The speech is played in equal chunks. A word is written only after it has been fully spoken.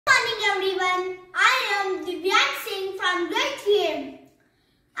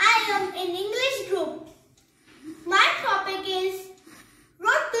I am in English group. My topic is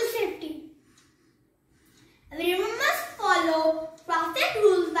Road to Safety. Everyone must follow traffic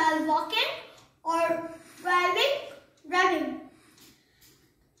rules while walking or driving,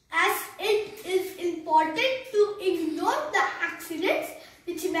 as it is important to ignore the accidents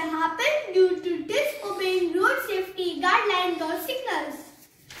which may happen due to disobeying road safety guidelines or signals.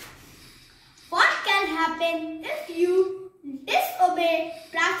 What can happen if you disobey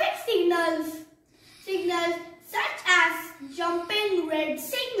traffic signals such as jumping red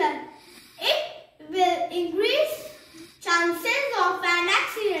signal? It will increase chances of an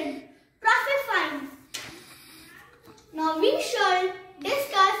accident. Traffic fine. Now we shall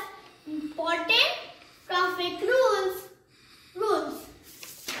discuss important traffic rules.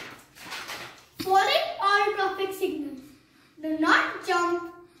 Following all traffic signals. Do not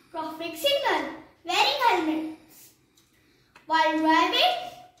jump traffic signal. Wearing helmet. While driving,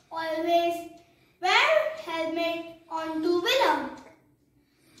 always wear helmet on two-wheeler.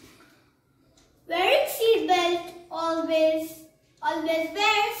 Wearing seat belt. Always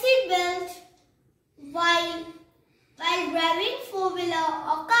wear seat belt while driving four-wheeler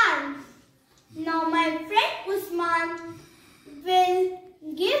or car. Now my friend Usman will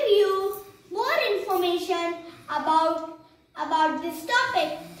give you more information about this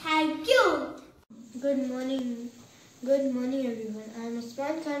topic. Thank you. Good morning everyone. I am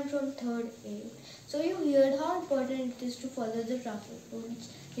Usman Khan from 3rd A. So you heard how important it is to follow the traffic rules,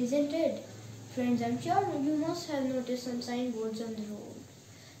 isn't it? Friends, I'm sure you must have noticed some signboards on the road.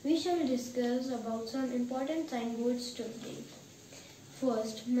 We shall discuss about some important signboards today.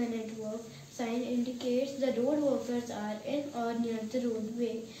 First, minute work sign indicates the road workers are in or near the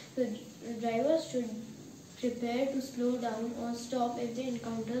roadway. So drivers should prepare to slow down or stop if they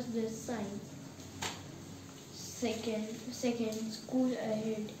encounter this sign. Second, school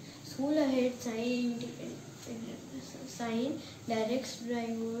ahead. School ahead sign directs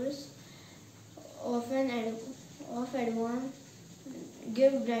drivers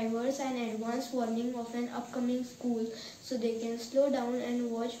give drivers an advance warning of an upcoming school so they can slow down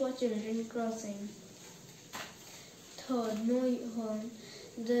and watch for children crossing. Third, no horn.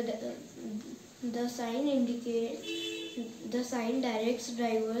 The sign directs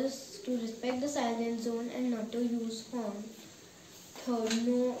drivers to respect the silent zone and not to use horn. Third,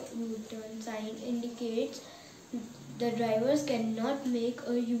 no U-turn sign indicates the drivers cannot make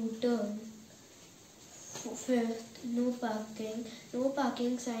a U-turn. Fifth, no parking. No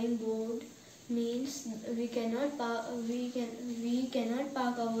parking signboard means we cannot park our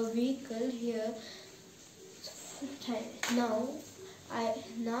vehicle here. Now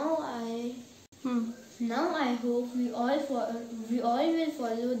I hope we all will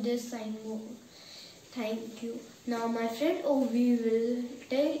follow this signboard. Thank you. Now my friend Ovi will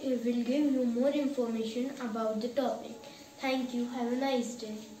give you more information about the topic. Thank you. Have a nice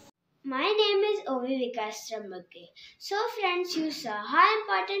day. My name is Ovi Vikas Trambake. So friends, you saw how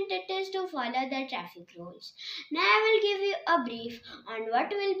important it is to follow the traffic rules. Now I will give you a brief on what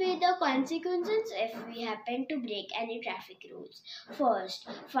will be the consequences if we happen to break any traffic rules. First,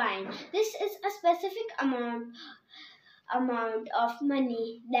 fine. This is a specific amount of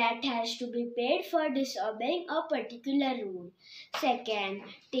money that has to be paid for disobeying a particular rule. Second,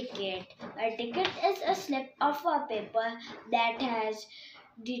 ticket. A ticket is a slip of a paper that has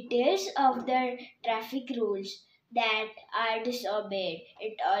details of the traffic rules that are disobeyed.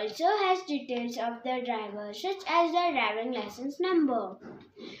 It also has details of the driver, such as the driving license number.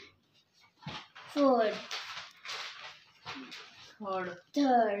 Third,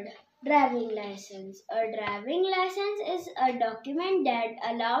 driving license. A driving license is a document that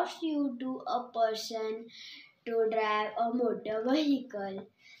allows you to a person to drive a motor vehicle.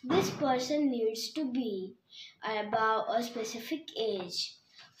 This person needs to be above a specific age.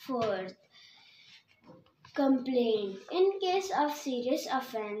 Fourth, complaint. In case of serious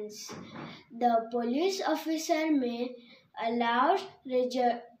offense, the police officer may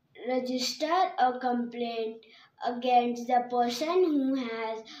register a complaint against the person who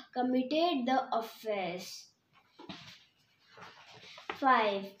has committed the offense.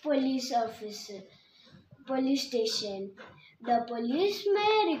 5. Police station. The police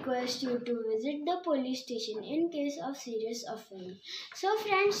may request you to visit the police station in case of serious offense. So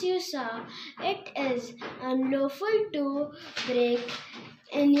friends, you saw it is unlawful to break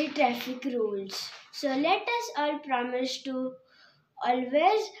any traffic rules. So let us all promise to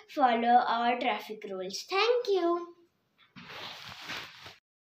always follow our traffic rules. Thank you.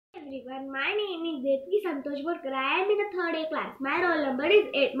 Everyone, my name is Devki Santosh Borkar. I am in the 3rd A class. My roll number is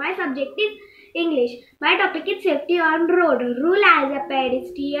 8. My subject is English. My topic is safety on road. Rule as a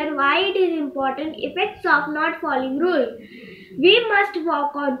pedestrian. Why it is important? Effects of not following rule. We must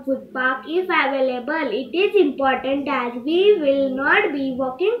walk on footpath if available. It is important as we will not be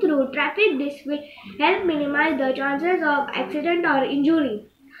walking through traffic. This will help minimize the chances of accident or injury.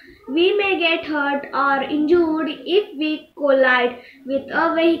 We may get hurt or injured if we collide with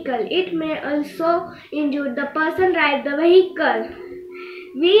a vehicle. It may also injure the person riding the vehicle.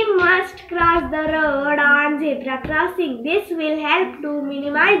 We must cross the road on zebra crossing. This will help to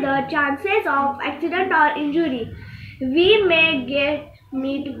minimize the chances of accident or injury. We may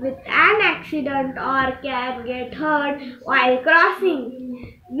meet with an accident or can get hurt while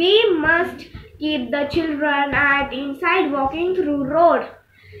crossing. We must keep the children at inside walking through road.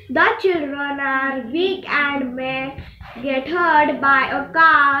 The children are weak and may get hurt by a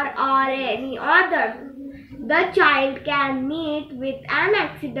car or any other. The child can meet with an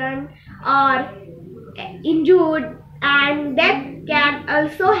accident or injured and death can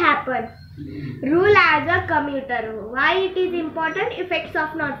also happen. Rule as a commuter. Why it is important? Effects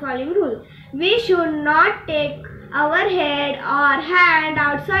of not following rule. We should not take our head or hand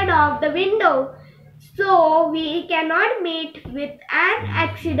outside of the window, so we cannot meet with an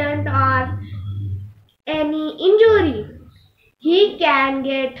accident or any injury. He can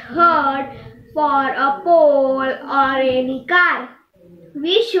get hurt for a pole or any car.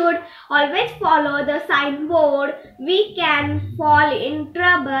 We should always follow the signboard. We can fall in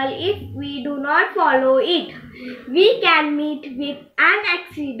trouble if we do not follow it. We can meet with an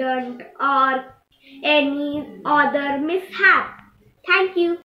accident or any other mishap. Thank you.